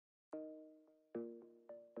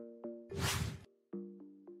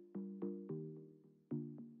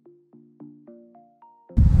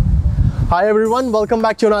Hi everyone, welcome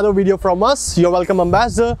back to another video from us, your welcome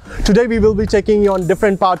ambassador. Today we will be taking you on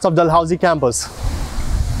different parts of Dalhousie campus.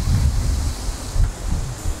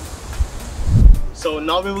 So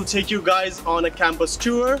now we will take you guys on a campus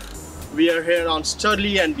tour. We are here on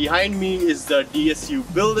Studley and behind me is the DSU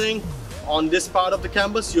building. On this part of the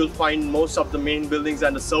campus you'll find most of the main buildings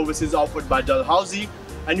and the services offered by Dalhousie,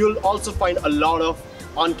 and you'll also find a lot of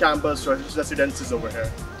on-campus residences over here.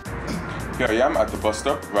 Here I am at the bus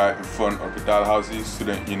stop right in front of the Dalhousie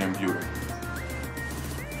Student Union building.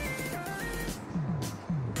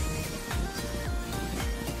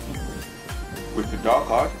 With the Dal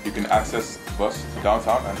card, you can access the bus to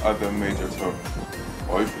downtown and other major terminals.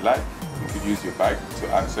 Or if you like, you could use your bike to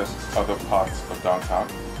access other parts of downtown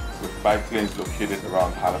with bike lanes located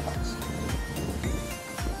around Halifax.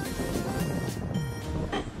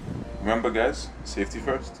 Remember guys, safety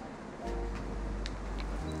first.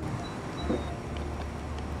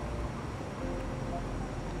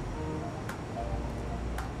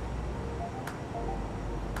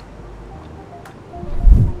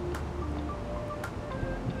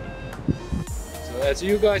 As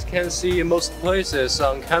you guys can see, most places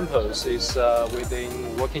on campus is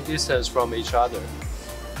within walking distance from each other.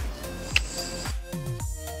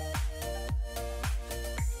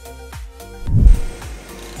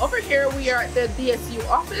 Over here we are at the DSU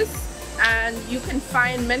office, and you can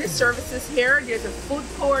find many services here. There's a food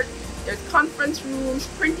court, there's conference rooms,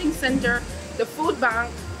 printing center, the food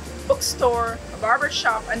bank, bookstore, a barber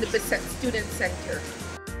shop, and the student center.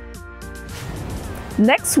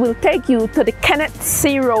 Next, we'll take you to the Kenneth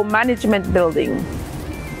C. Rowe Management Building.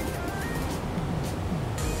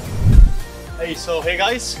 Hey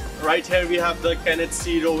guys, right here we have the Kenneth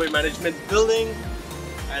C. Rowe Management Building,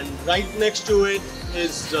 and right next to it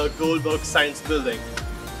is the Goldberg Science Building.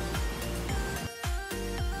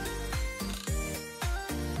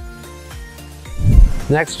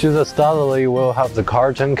 Next to the Studley, we'll have the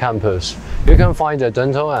Carlton campus. You can find the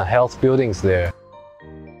dental and health buildings there.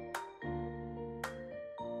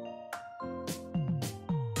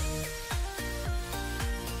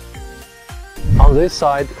 On this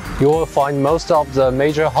side, you will find most of the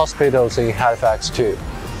major hospitals in Halifax too.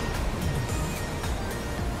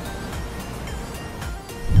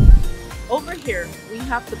 Over here, we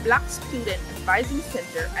have the Black Student Advising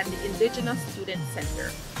Center and the Indigenous Student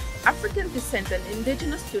Center. African descent and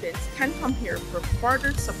Indigenous students can come here for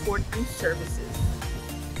further support and services.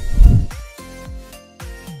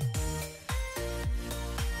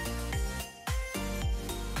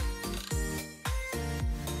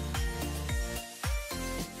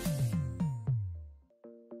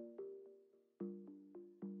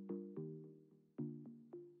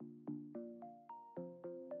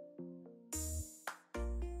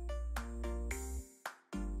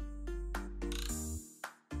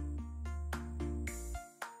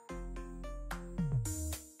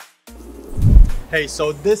 Hey,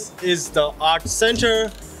 so this is the Art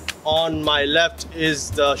Center. On my left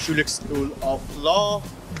is the Schulich School of Law,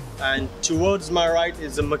 and towards my right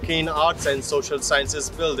is the McCain Arts and Social Sciences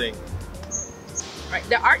building. Right,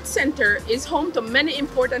 the Art Center is home to many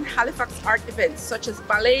important Halifax art events such as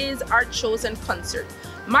ballets, art shows, and concerts.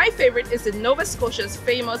 My favorite is the Nova Scotia's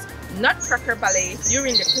famous Nutcracker Ballet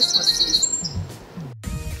during the Christmas season.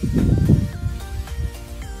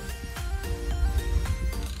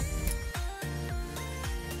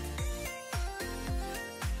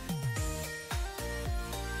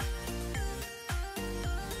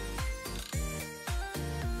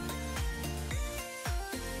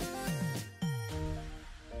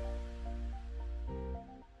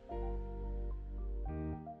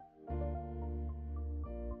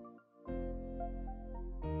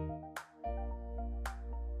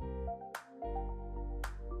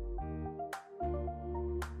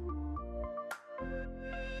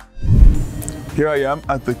 Here I am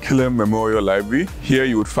at the Killam Memorial Library. Here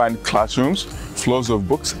you would find classrooms, floors of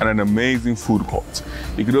books, and an amazing food court.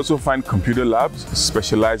 You could also find computer labs,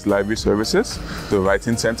 specialized library services, the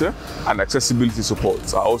writing center, and accessibility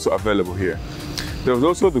supports are also available here. There's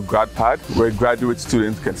also the grad pad where graduate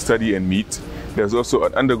students can study and meet. There's also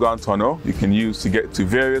an underground tunnel you can use to get to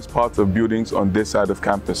various parts of buildings on this side of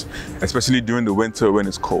campus, especially during the winter when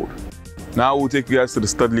it's cold. Now we'll take you guys to the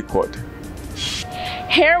Studley Court.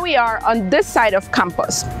 Here we are on this side of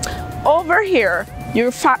campus. Over here,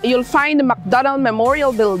 you'll find the MacDonald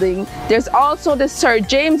Memorial Building. There's also the Sir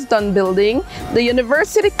James Dunn Building, the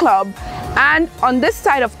University Club, And on this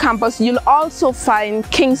side of campus, you'll also find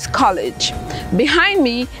King's College. Behind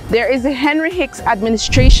me, there is a Henry Hicks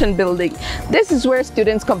Administration Building. This is where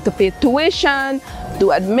students come to pay tuition,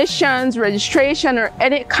 do admissions, registration, or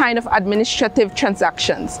any kind of administrative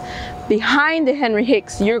transactions. Behind the Henry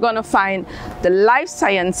Hicks, you're going to find the Life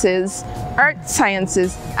Sciences, Earth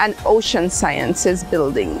Sciences, and Ocean Sciences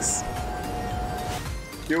buildings.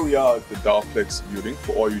 Here we are at the Dalhousie building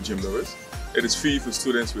for all you gym lovers. It is free for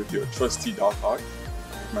students with your trusty dark card,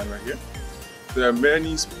 like mine right here. There are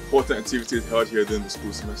many important activities held here during the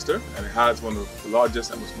school semester, and it has one of the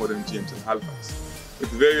largest and most modern gyms in Halifax. With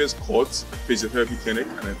various courts, a physiotherapy clinic,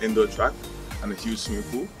 and an indoor track, and a huge swimming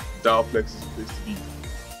pool, Dalhousie is the place to be.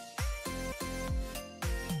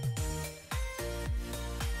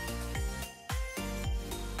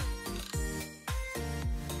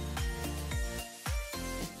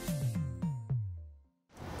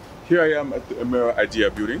 Here I am at the Emira Idea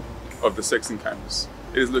building of the Sexton campus.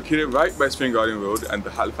 It is located right by Spring Garden Road and the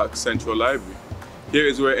Halifax Central Library. Here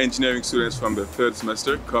is where engineering students from the third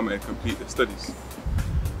semester come and complete their studies.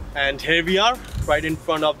 And here we are, right in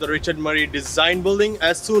front of the Richard Murray Design Building.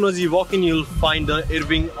 As soon as you walk in, you'll find the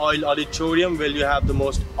Irving Oil Auditorium, where you have the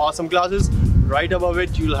most awesome classes. Right above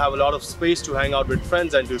it, you'll have a lot of space to hang out with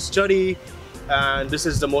friends and to study. And this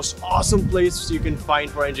is the most awesome place you can find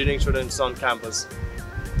for engineering students on campus.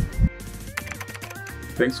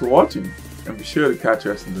 Thanks for watching, and be sure to catch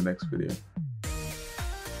us in the next video.